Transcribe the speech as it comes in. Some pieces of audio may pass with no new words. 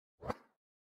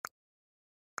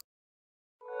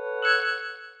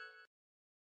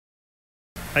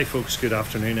Hi folks, good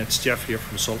afternoon. It's Jeff here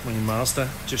from Saltmarine Mazda.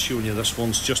 Just showing you this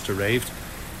one's just arrived.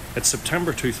 It's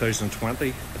September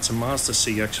 2020. It's a Mazda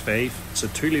CX5. It's a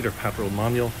 2-litre petrol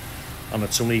manual and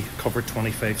it's only covered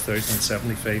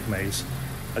 25,075 miles.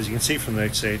 As you can see from the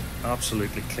outside,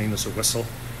 absolutely clean as a whistle.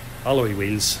 Alloy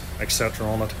wheels, etc.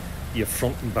 on it. You have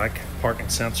front and back parking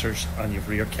sensors and you have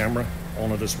rear camera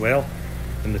on it as well.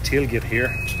 In the tailgate here,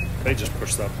 if I just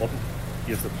push that button,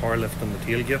 you have the Powerlift in the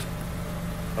tailgate.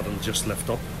 That'll just lift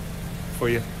up for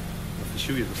you. If I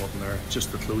show you the button there,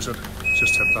 just to close it,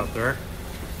 just hit that there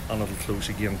and it'll close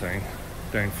again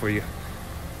down for you.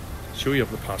 Show you up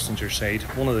the passenger side.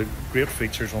 One of the great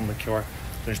features on the car,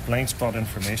 there's blind spot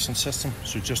information system.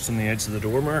 So just on the edge of the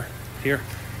door mirror here,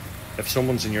 if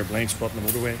someone's in your blind spot in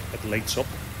the motorway, it lights up,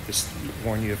 just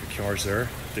warn you if a car's there,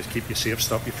 just keep you safe,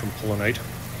 stop you from pulling out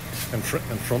in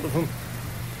front of them.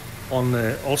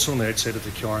 Also on the outside of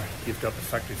the car, you've got the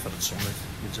factory fitted sunroof.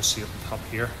 You'll just see it on top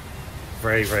here.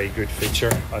 Very, very good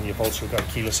feature. And you've also got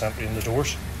keyless entry in the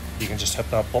doors. You can just hit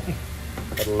that button.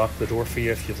 It'll lock the door for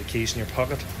you if you have the keys in your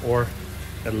pocket, or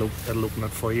it'll open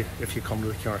it for you if you come to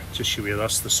the car. Just show you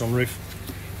this, the sunroof.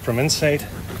 From inside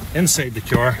the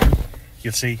car,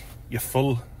 you'll see your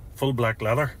full black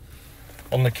leather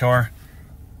on the car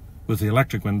with the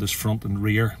electric windows front and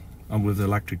rear, and with the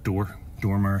electric door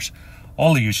mirrors.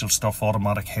 All the usual stuff,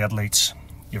 automatic headlights,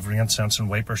 you have rain sensing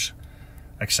wipers,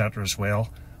 etc. as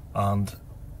well, and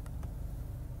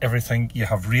everything. You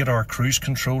have radar cruise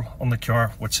control on the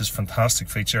car, which is a fantastic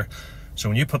feature. So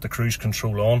when you put the cruise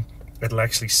control on, it'll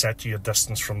actually set you a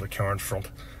distance from the car in front.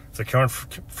 If the car in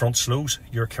front slows,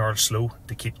 your car will slow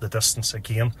to keep the distance,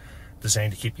 again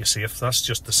designed to keep you safe. That's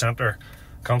just the center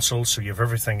console, so you have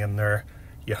everything in there.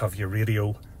 You have your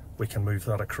radio, we can move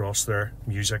that across there,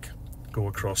 music, go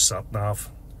across sat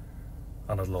nav,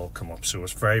 and it'll all come up. So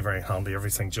it's very, very handy,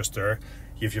 everything just there.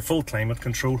 You have your full climate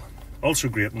control. Also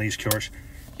great in these cars,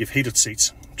 you have heated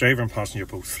seats, driver and passenger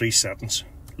both, 3 settings,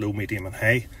 low, medium and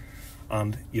high,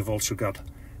 and you've also got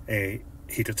a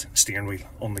heated steering wheel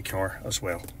on the car as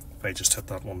well. If I just hit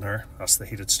that one there, that's the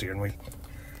heated steering wheel.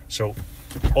 So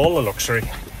all the luxury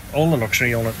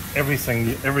on it, everything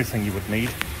you would need.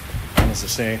 And as I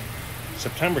say,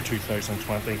 September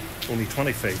 2020, only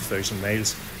 25,000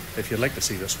 miles. If you'd like to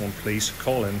see this one, please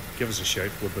call in, give us a shout.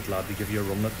 We'll be glad to give you a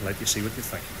run it and let you see what you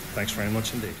think. Thanks very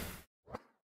much indeed.